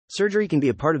Surgery can be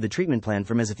a part of the treatment plan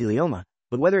for mesothelioma,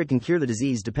 but whether it can cure the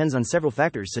disease depends on several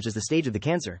factors such as the stage of the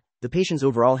cancer, the patient's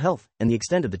overall health, and the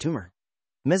extent of the tumor.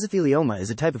 Mesothelioma is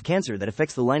a type of cancer that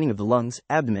affects the lining of the lungs,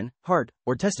 abdomen, heart,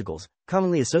 or testicles,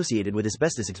 commonly associated with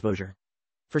asbestos exposure.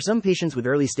 For some patients with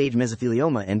early-stage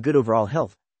mesothelioma and good overall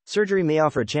health, surgery may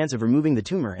offer a chance of removing the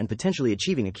tumor and potentially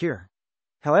achieving a cure.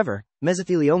 However,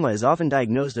 mesothelioma is often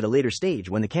diagnosed at a later stage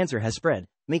when the cancer has spread,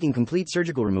 making complete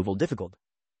surgical removal difficult.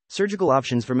 Surgical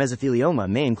options for mesothelioma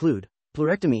may include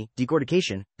pleurectomy,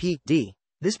 decortication, (PD).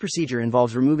 This procedure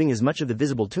involves removing as much of the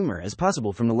visible tumor as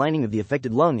possible from the lining of the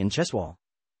affected lung and chest wall.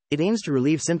 It aims to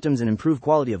relieve symptoms and improve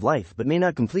quality of life but may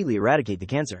not completely eradicate the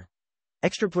cancer.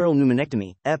 Extrapleural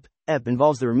pneumonectomy, EP,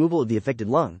 involves the removal of the affected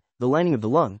lung, the lining of the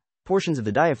lung, portions of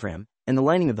the diaphragm, and the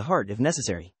lining of the heart if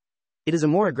necessary. It is a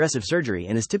more aggressive surgery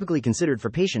and is typically considered for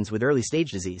patients with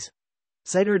early-stage disease.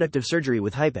 Cytoreductive surgery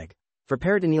with HIPEC. For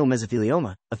peritoneal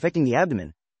mesothelioma, affecting the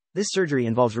abdomen, this surgery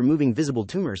involves removing visible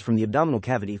tumors from the abdominal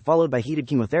cavity followed by heated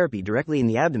chemotherapy directly in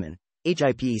the abdomen,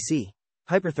 HIPEC,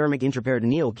 hyperthermic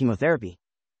intraperitoneal chemotherapy.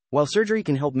 While surgery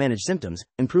can help manage symptoms,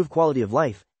 improve quality of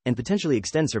life, and potentially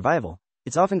extend survival,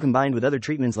 it's often combined with other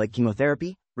treatments like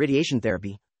chemotherapy, radiation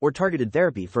therapy, or targeted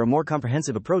therapy for a more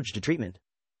comprehensive approach to treatment.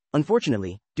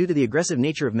 Unfortunately, due to the aggressive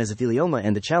nature of mesothelioma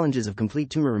and the challenges of complete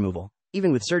tumor removal,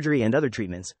 even with surgery and other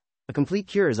treatments, a complete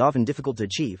cure is often difficult to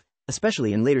achieve,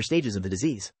 especially in later stages of the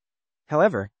disease.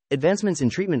 However, advancements in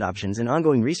treatment options and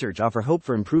ongoing research offer hope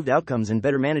for improved outcomes and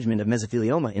better management of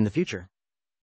mesothelioma in the future.